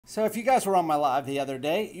So if you guys were on my live the other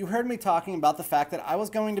day, you heard me talking about the fact that I was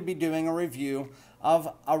going to be doing a review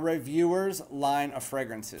of a reviewer's line of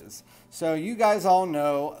fragrances. So you guys all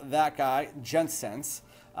know that guy, Gents Scents.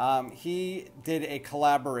 He did a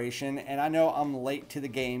collaboration, and I know I'm late to the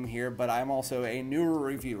game here, but I'm also a newer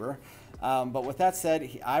reviewer. But with that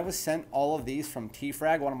said, I was sent all of these from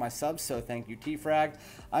T-Frag, one of my subs, so thank you, T-Frag.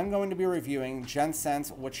 I'm going to be reviewing Gents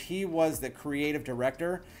Scents, which he was the creative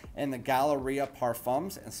director in the Galleria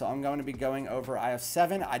Parfums, and so I'm going to be going over, I have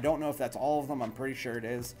 7, I don't know if that's all of them, I'm pretty sure it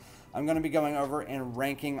is. I'm going to be going over and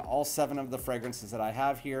ranking all 7 of the fragrances that I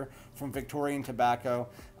have here, from Victorian Tobacco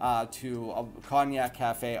to Cognac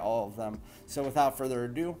Cafe, all of them. So without further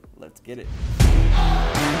ado, let's get it.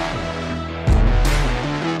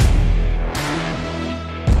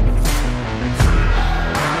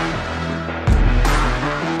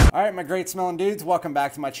 Alright, my great smelling dudes, welcome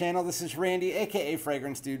back to my channel. This is Randy, aka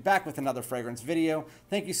Fragrance Dude, back with another fragrance video.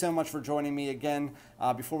 Thank you so much for joining me again.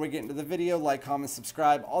 Before we get into the video, like, comment,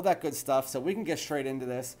 subscribe, all that good stuff, so we can get straight into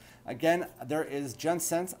this. Again, there is Gents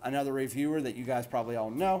Scents, another reviewer that you guys probably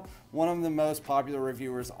all know, one of the most popular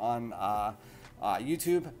reviewers on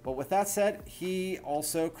YouTube. But with that said, he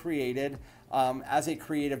also created, as a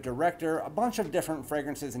creative director, a bunch of different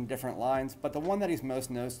fragrances in different lines, but the one that he's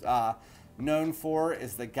most known for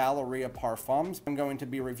is the Galleria Parfums. I'm going to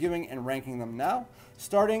be reviewing and ranking them now,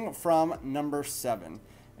 starting from number 7.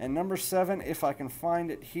 And number 7, if I can find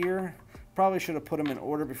it here, probably should have put them in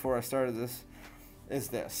order before I started this, is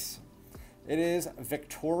this. It is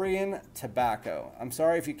Victorian Tobacco. I'm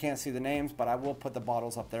sorry if you can't see the names, but I will put the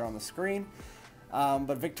bottles up there on the screen.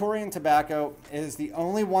 But Victorian Tobacco is the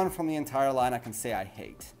only one from the entire line I can say I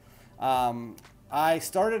hate. I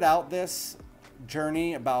started out this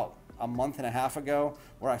journey about a month and a half ago,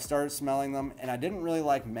 where I started smelling them, and I didn't really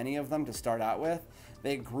like many of them to start out with.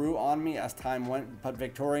 They grew on me as time went, but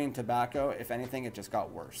Victorian Tobacco, if anything, it just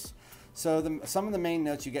got worse. So some of the main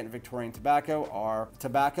notes you get in Victorian Tobacco are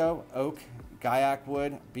tobacco, oak, gaiac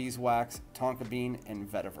wood, beeswax, tonka bean,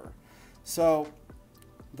 and vetiver. So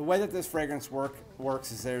the way that this fragrance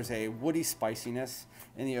works is there's a woody spiciness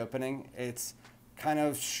in the opening. It's kind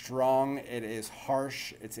of strong, it is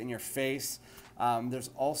harsh, it's in your face. There's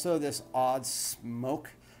also this odd smoke,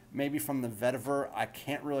 maybe from the vetiver, I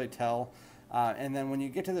can't really tell. And then when you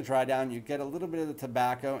get to the dry down, you get a little bit of the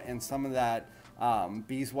tobacco and some of that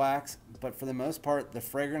beeswax, but for the most part, the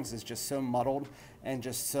fragrance is just so muddled and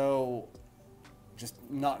just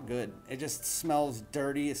not good. It just smells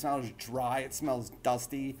dirty, it smells dry, it smells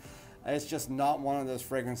dusty. It's just not one of those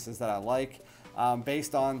fragrances that I like.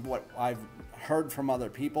 Based on what I've heard from other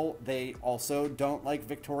people, they also don't like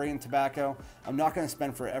Victorian Tobacco. I'm not going to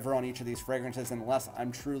spend forever on each of these fragrances unless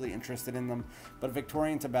I'm truly interested in them. But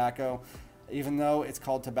Victorian Tobacco, even though it's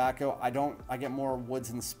called tobacco, I get more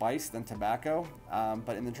woods and spice than tobacco.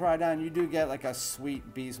 But in the dry down, you do get like a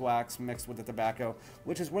sweet beeswax mixed with the tobacco,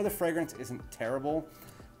 which is where the fragrance isn't terrible,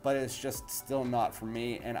 but it's just still not for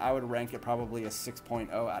me, and I would rank it probably a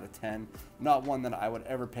 6.0 out of 10. Not one that I would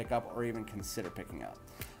ever pick up or even consider picking up.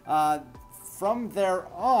 From there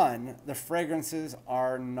on, the fragrances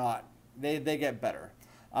are not, they get better.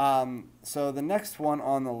 So the next one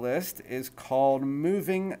on the list is called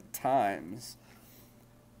Moving Times.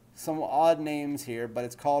 Some odd names here, but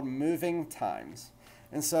it's called Moving Times.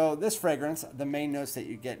 And so this fragrance, the main notes that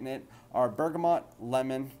you get in it are bergamot,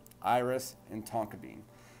 lemon, iris, and tonka bean.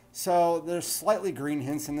 So there's slightly green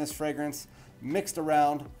hints in this fragrance, mixed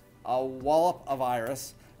around a wallop of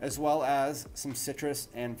iris, as well as some citrus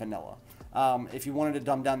and vanilla. If you wanted to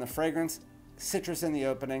dumb down the fragrance, citrus in the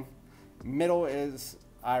opening, middle is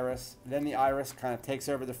iris, then the iris kind of takes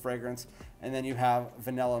over the fragrance, and then you have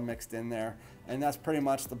vanilla mixed in there, and that's pretty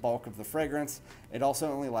much the bulk of the fragrance. It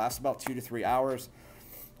also only lasts about 2 to 3 hours.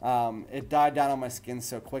 It died down on my skin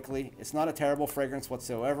so quickly. It's not a terrible fragrance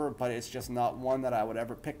whatsoever, but it's just not one that I would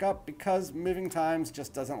ever pick up because Moving Times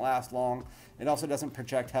just doesn't last long. It also doesn't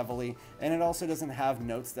project heavily, and it also doesn't have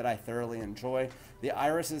notes that I thoroughly enjoy. The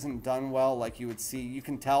iris isn't done well like you would see. You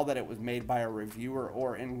can tell that it was made by a reviewer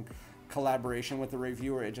or in collaboration with the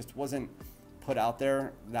reviewer. It just wasn't put out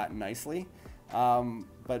there that nicely.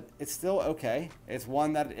 But it's still okay. It's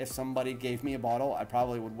one that if somebody gave me a bottle, I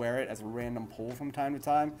probably would wear it as a random pull from time to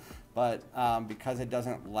time. But because it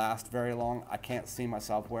doesn't last very long, I can't see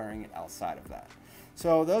myself wearing it outside of that.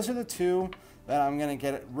 So those are the 2 that I'm going to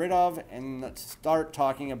get rid of and start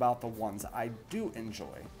talking about the ones I do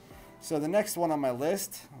enjoy. So the next one on my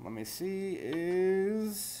list, let me see,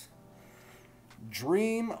 is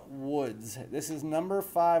Dream Woods. This is number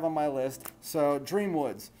 5 on my list. So Dream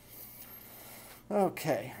Woods.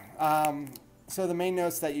 Okay, So the main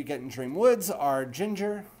notes that you get in Dream Woods are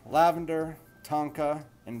ginger, lavender, tonka,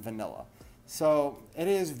 and vanilla. So it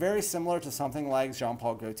is very similar to something like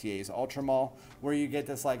Jean-Paul Gaultier's Ultramall, where you get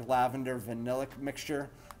this like lavender vanillic mixture.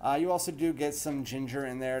 You also do get some ginger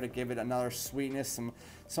in there to give it another sweetness,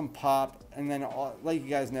 some pop, and then like you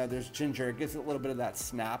guys know, there's ginger. It gives it a little bit of that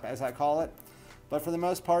snap, as I call it. But for the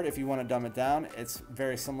most part, if you want to dumb it down, it's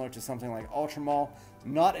very similar to something like Ultramall.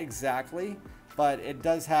 Not exactly, but it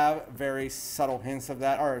does have very subtle hints of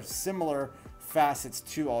that, or similar facets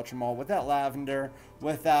to Ultramall, with that lavender,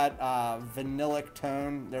 with that vanillic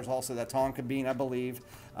tone. There's also that tonka bean, I believe.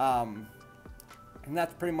 And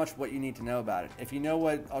that's pretty much what you need to know about it. If you know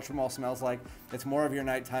what Ultramall smells like, it's more of your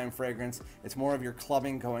nighttime fragrance. It's more of your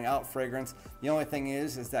clubbing, going out fragrance. The only thing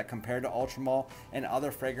is that compared to Ultramall and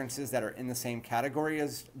other fragrances that are in the same category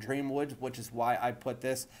as Dream Woods, which is why I put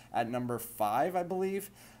this at number 5, I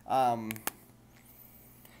believe,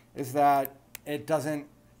 is that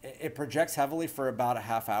it projects heavily for about a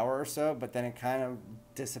half hour or so, but then it kind of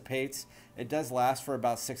dissipates. It does last for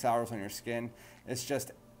about 6 hours on your skin. It's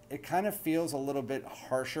just, it kind of feels a little bit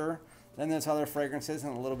harsher than those other fragrances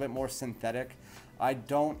and a little bit more synthetic. I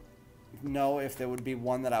don't know if there would be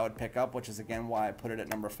one that I would pick up, which is again why I put it at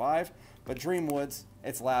number 5. But Dream Woods,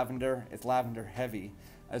 it's lavender heavy,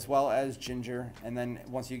 as well as ginger. And then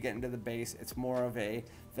once you get into the base, it's more of a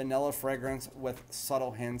vanilla fragrance with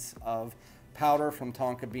subtle hints of powder from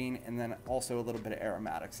tonka bean, and then also a little bit of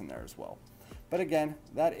aromatics in there as well. But again,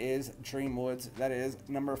 that is Dream Woods. That is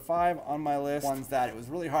number 5 on my list. Ones that it was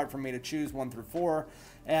really hard for me to choose 1 through 4,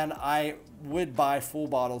 and I would buy full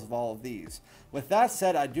bottles of all of these. With that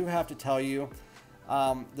said, I do have to tell you,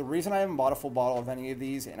 the reason I haven't bought a full bottle of any of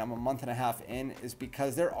these, and I'm a month and a half in, is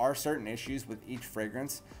because there are certain issues with each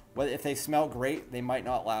fragrance. Whether if they smell great, they might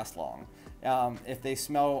not last long. If they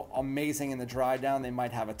smell amazing in the dry down, they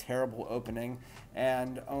might have a terrible opening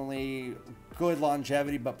and only good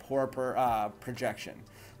longevity but poor projection.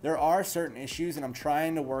 There are certain issues, and I'm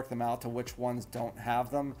trying to work them out to which ones don't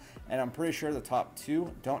have them, and I'm pretty sure the top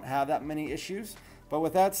 2 don't have that many issues. But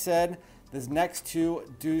with that said, these next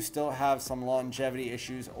 2 do still have some longevity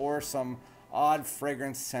issues or some odd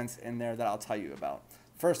fragrance scents in there that I'll tell you about.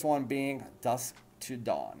 First one being Dusk To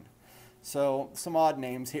Dawn. So some odd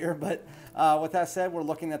names here, but with that said, we're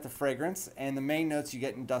looking at the fragrance, and the main notes you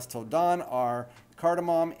get in Dusk Till Dawn are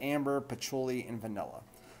cardamom, amber, patchouli, and vanilla.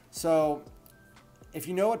 So if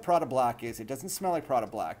you know what Prada Black is, it doesn't smell like Prada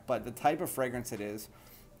Black, but the type of fragrance it is,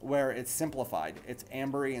 where it's simplified, it's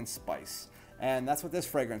ambery and spice, and that's what this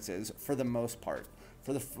fragrance is for the most part.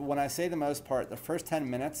 When I say the most part, the first 10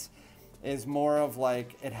 minutes is more of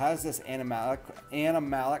like, it has this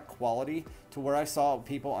animalic quality, to where I saw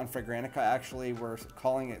people on Fragrantica actually were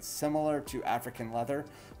calling it similar to African leather.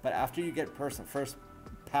 But after you get past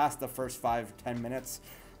the first 5-10 minutes,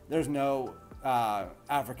 there's no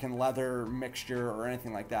African leather mixture or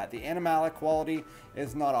anything like that. The animalic quality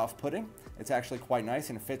is not off-putting. It's actually quite nice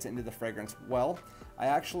and it fits into the fragrance well. I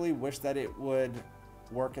actually wish that it would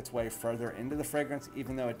work its way further into the fragrance,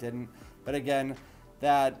 even though it didn't. But again,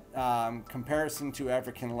 that comparison to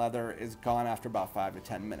African leather is gone after about 5 to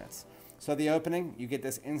 10 minutes. So the opening, you get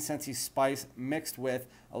this incensey spice mixed with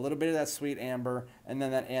a little bit of that sweet amber, and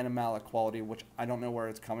then that animalic quality, which I don't know where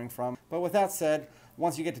it's coming from. But with that said,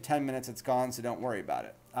 once you get to 10 minutes, it's gone, so don't worry about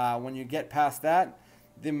it. When you get past that,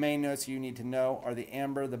 the main notes you need to know are the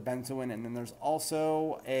amber, the benzoin, and then there's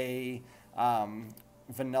also a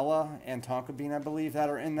vanilla and tonka bean, I believe, that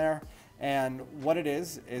are in there. And what it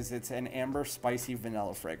is it's an amber spicy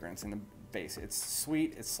vanilla fragrance in the base. It's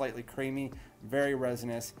sweet, it's slightly creamy, very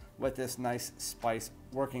resinous, with this nice spice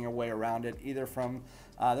working a way around it, either from,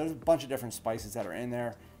 there's a bunch of different spices that are in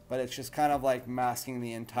there, but it's just kind of like masking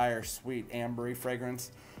the entire sweet ambery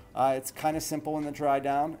fragrance. It's kind of simple in the dry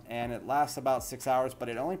down, and it lasts about 6 hours, but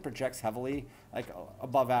it only projects heavily, like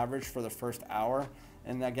above average for the first hour.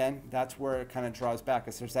 And again, that's where it kind of draws back,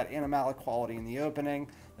 because there's that animalic quality in the opening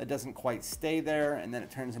that doesn't quite stay there, and then it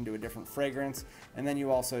turns into a different fragrance. And then you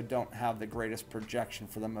also don't have the greatest projection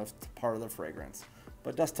for the most part of the fragrance.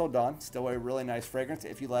 But Dusk Till Dawn, still a really nice fragrance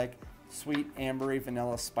if you like sweet, ambery,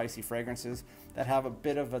 vanilla, spicy fragrances that have a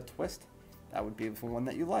bit of a twist. That would be the one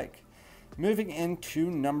that you like. Moving into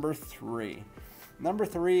number 3. Number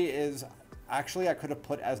 3 is actually I could have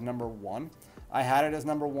put as number 1. I had it as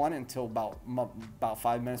number 1 until about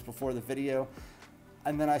 5 minutes before the video,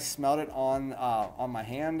 and then I smelled it on my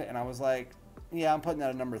hand, and I was like, yeah, I'm putting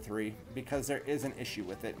that at number 3 because there is an issue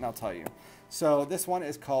with it, and I'll tell you. So this one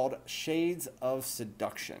is called Shades of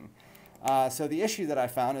Seduction. So the issue that I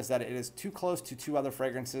found is that it is too close to 2 other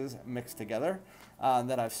fragrances mixed together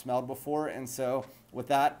that I've smelled before, and so with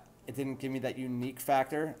that, It didn't give me that unique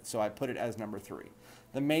factor, so I put it as number 3.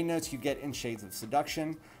 The main notes you get in shades of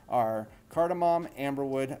Seduction are cardamom,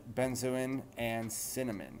 amberwood, benzoin, and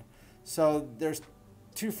cinnamon. So there's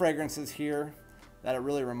 2 fragrances here that it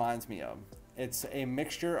really reminds me of. It's a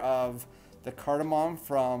mixture of the cardamom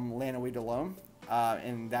from Nuit de Lhomme,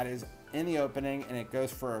 and that is in the opening, and it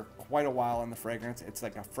goes for quite a while in the fragrance. It's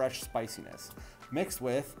like a fresh spiciness mixed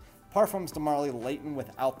with Parfums de Marly Layton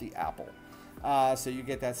without the apple. So you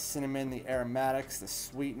get that cinnamon, the aromatics, the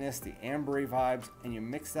sweetness, the ambery vibes, and you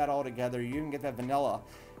mix that all together. You can get that vanilla.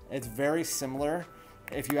 It's very similar.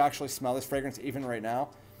 If you actually smell this fragrance, even right now,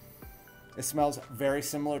 it smells very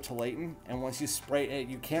similar to Layton. And once you spray it,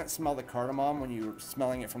 you can't smell the cardamom when you're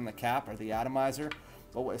smelling it from the cap or the atomizer.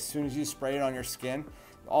 But as soon as you spray it on your skin,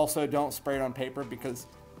 also don't spray it on paper, because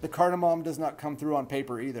the cardamom does not come through on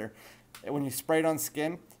paper either. When you spray it on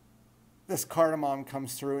skin, this cardamom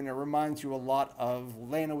comes through, and it reminds you a lot of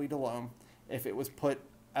Nuit de Lhomme if it was put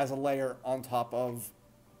as a layer on top of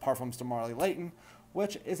Parfums de Marly Layton,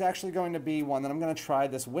 which is actually going to be one that I'm going to try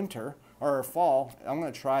this winter or fall. I'm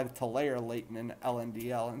going to try to layer Layton and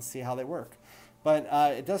LNDL and see how they work. But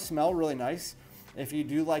it does smell really nice. If you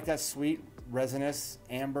do like that sweet, resinous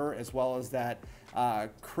amber, as well as that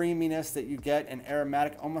creaminess that you get, and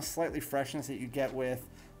aromatic, almost slightly freshness that you get with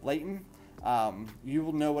Layton, you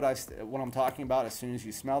will know what I'm talking about as soon as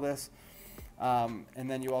you smell this. And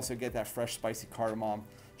then you also get that fresh, spicy cardamom.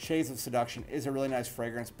 Shades of Seduction is a really nice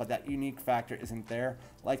fragrance, but that unique factor isn't there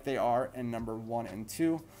like they are in number 1 and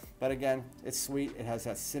 2. But again, it's sweet. It has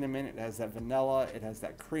that cinnamon, it has that vanilla, it has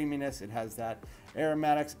that creaminess, it has that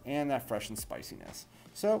aromatics, and that fresh and spiciness.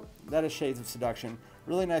 So that is Shades of Seduction.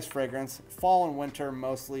 Really nice fragrance. Fall and winter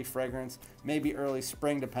mostly fragrance, maybe early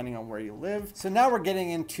spring depending on where you live. So now we're getting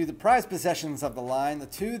into the prized possessions of the line, the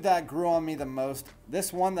 2 that grew on me the most.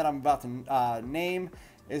 This one that I'm about to name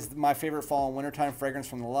is my favorite fall and wintertime fragrance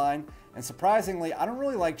from the line. And surprisingly, I don't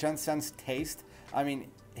really like Gents Scents' taste. I mean,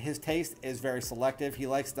 his taste is very selective. He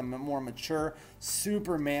likes the more mature,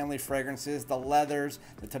 super manly fragrances, the leathers,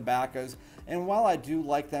 the tobaccos. And while I do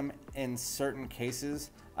like them in certain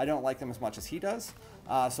cases, I don't like them as much as he does.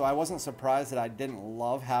 So I wasn't surprised that I didn't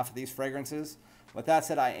love half of these fragrances. With that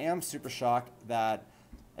said, I am super shocked that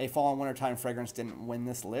a fall and wintertime fragrance didn't win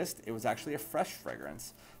this list. It was actually a fresh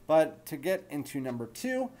fragrance. But to get into number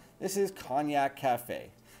 2, this is Cognac Cafe.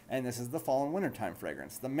 And this is the fall and wintertime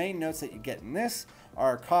fragrance. The main notes that you get in this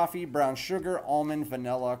are coffee, brown sugar, almond,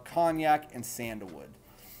 vanilla, cognac, and sandalwood.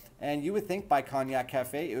 And you would think by Cognac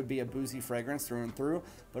Cafe it would be a boozy fragrance through and through,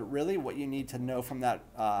 but really what you need to know from that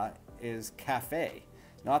is cafe,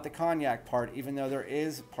 not the cognac part, even though there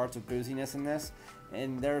is parts of booziness in this.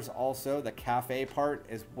 And there's also the cafe part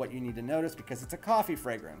is what you need to notice, because it's a coffee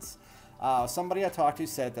fragrance. Somebody I talked to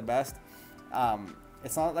said it the best.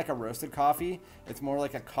 It's not like a roasted coffee. It's more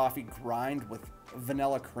like a coffee grind with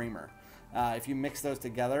vanilla creamer. If you mix those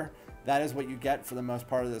together, that is what you get for the most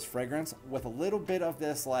part of this fragrance, with a little bit of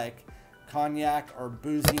this like cognac or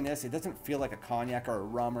booziness. It doesn't feel like a cognac or a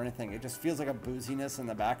rum or anything. It just feels like a booziness in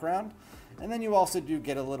the background. And then you also do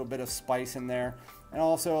get a little bit of spice in there, and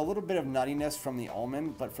also a little bit of nuttiness from the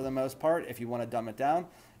almond. But for the most part, if you want to dumb it down,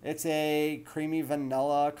 it's a creamy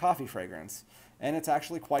vanilla coffee fragrance, and it's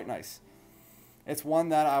actually quite nice. It's one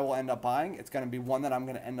that I will end up buying. It's going to be one that I'm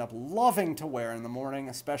going to end up loving to wear in the morning,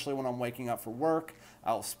 especially when I'm waking up for work.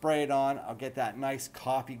 I'll spray it on. I'll get that nice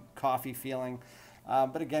coffee feeling.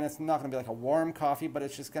 But again, it's not going to be like a warm coffee, but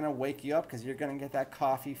it's just going to wake you up, because you're going to get that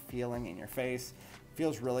coffee feeling in your face. It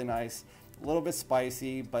feels really nice. A little bit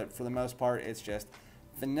spicy, but for the most part, it's just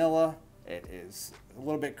vanilla. It is a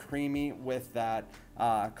little bit creamy with that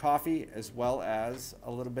coffee, as well as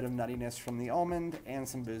a little bit of nuttiness from the almond and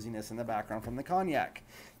some booziness in the background from the cognac.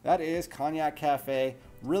 That is Cognac Cafe.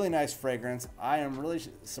 Really nice fragrance. I am really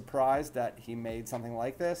surprised that he made something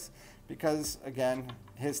like this, because again,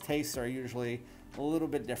 his tastes are usually a little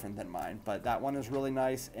bit different than mine, but that one is really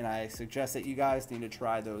nice, and I suggest that you guys need to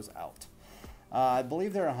try those out. I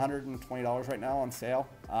believe they're $120 right now on sale.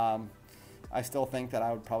 I still think that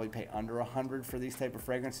I would probably pay under $100 for these type of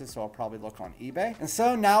fragrances, so I'll probably look on eBay. And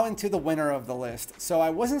so now into the winner of the list. So I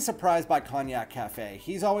wasn't surprised by Cognac Cafe.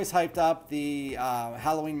 He's always hyped up the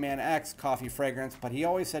Halloween Man X coffee fragrance, but he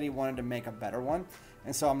always said he wanted to make a better one.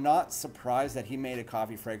 And so I'm not surprised that he made a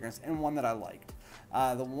coffee fragrance, and one that I liked.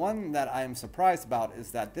 The one that I am surprised about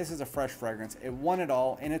is that this is a fresh fragrance. It won it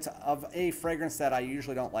all, and it's of a fragrance that I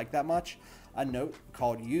usually don't like that much, a note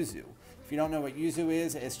called Yuzu. If you don't know what Yuzu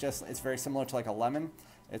is, it's very similar to like a lemon.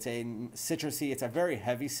 It's a citrusy, it's a very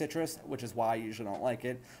heavy citrus, which is why I usually don't like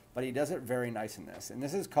it, but he does it very nice in this. And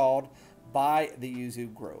this is called By the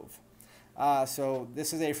Yuzu Grove. So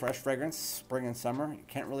this is a fresh fragrance, spring and summer. You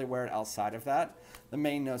can't really wear it outside of that. The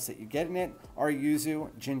main notes that you get in it are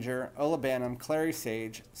yuzu, ginger, olibanum, clary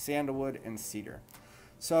sage, sandalwood, and cedar.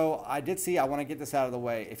 So I want to get this out of the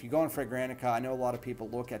way. If you go in Fragrantica, I know a lot of people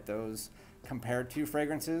look at those compared to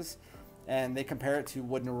fragrances, and they compare it to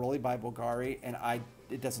Wood Neroli by Bulgari, and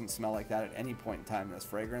it doesn't smell like that at any point in time in this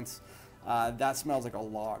fragrance. That smells like a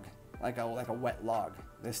log, like a wet log.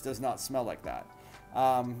 This does not smell like that.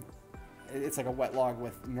 It's like a wet log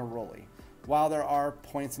with neroli. While there are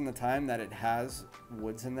points in the time that it has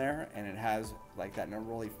woods in there and it has like that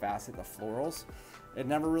neroli facet, the florals, it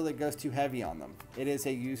never really goes too heavy on them. It is a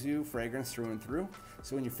yuzu fragrance through and through.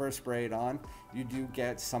 So when you first spray it on, you do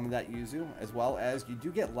get some of that yuzu, as well as you do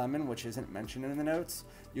get lemon, which isn't mentioned in the notes.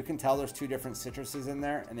 You can tell there's two different citruses in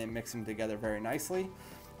there and they mix them together very nicely.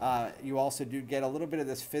 You also do get a little bit of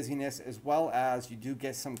this fizziness, as well as you do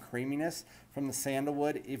get some creaminess from the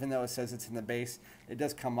sandalwood. Even though it says it's in the base, it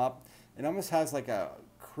does come up. It almost has like a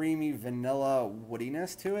creamy vanilla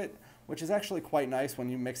woodiness to it, which is actually quite nice when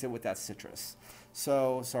you mix it with that citrus.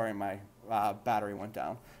 So, sorry, my battery went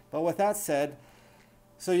down. But with that said,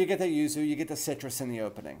 so you get the yuzu, you get the citrus in the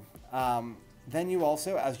opening. Then you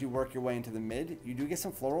also, as you work your way into the mid, you do get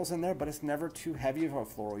some florals in there, but it's never too heavy of a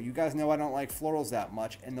floral. You guys know I don't like florals that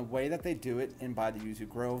much, and the way that they do it in by the Yuzu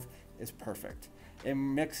Grove is perfect. It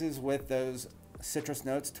mixes with those citrus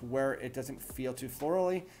notes to where it doesn't feel too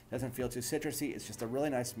florally, doesn't feel too citrusy. It's just a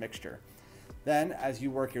really nice mixture. Then, as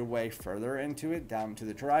you work your way further into it, down to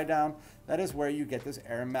the dry down, that is where you get those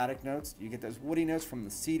aromatic notes. You get those woody notes from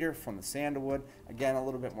the cedar, from the sandalwood. Again, a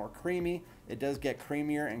little bit more creamy. It does get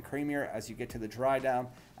creamier and creamier as you get to the dry down.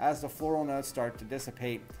 As the floral notes start to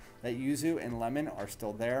dissipate, that yuzu and lemon are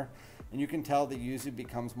still there. And you can tell the yuzu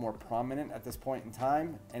becomes more prominent at this point in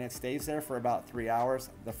time, and it stays there for about 3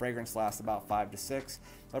 hours. The fragrance lasts about 5 to 6.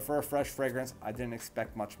 But for a fresh fragrance, I didn't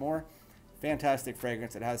expect much more. Fantastic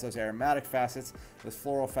fragrance. It has those aromatic facets, those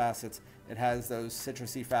floral facets. It has those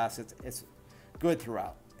citrusy facets. It's good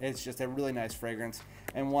throughout. It's just a really nice fragrance,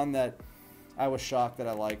 and one that I was shocked that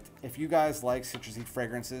I liked. If you guys like citrusy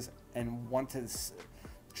fragrances and want to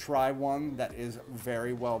try one that is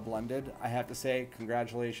very well blended, I have to say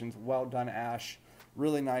congratulations. Well done, Ash.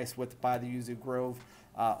 Really nice with by the Yuzu Grove.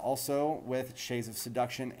 Also with Shades of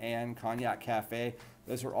Seduction and Cognac Cafe.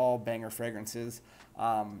 Those are all banger fragrances.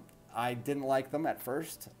 I didn't like them at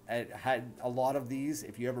first. It had a lot of these.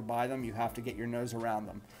 If you ever buy them, you have to get your nose around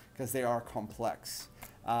them because they are complex.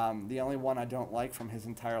 The only one I don't like from his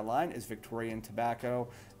entire line is Victorian Tobacco,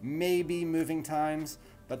 maybe Moving Times,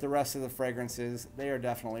 but the rest of the fragrances, they are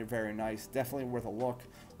definitely very nice, definitely worth a look,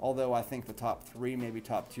 although I think the top 3, maybe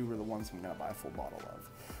top 2 are the ones I'm going to buy a full bottle of.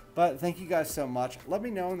 But thank you guys so much. Let me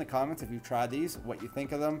know in the comments if you've tried these, what you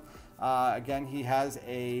think of them. Again, he has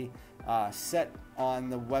a set on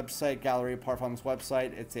the website, Galleria Parfums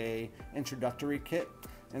website. It's a introductory kit.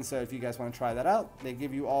 And so if you guys want to try that out, they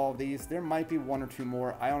give you all of these. There might be 1 or 2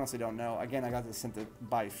 more. I honestly don't know. Again, I got this sent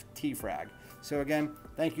by T-Frag. So again,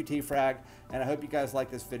 thank you, T-Frag. And I hope you guys like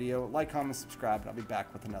this video. Like, comment, subscribe, and I'll be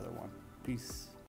back with another one. Peace.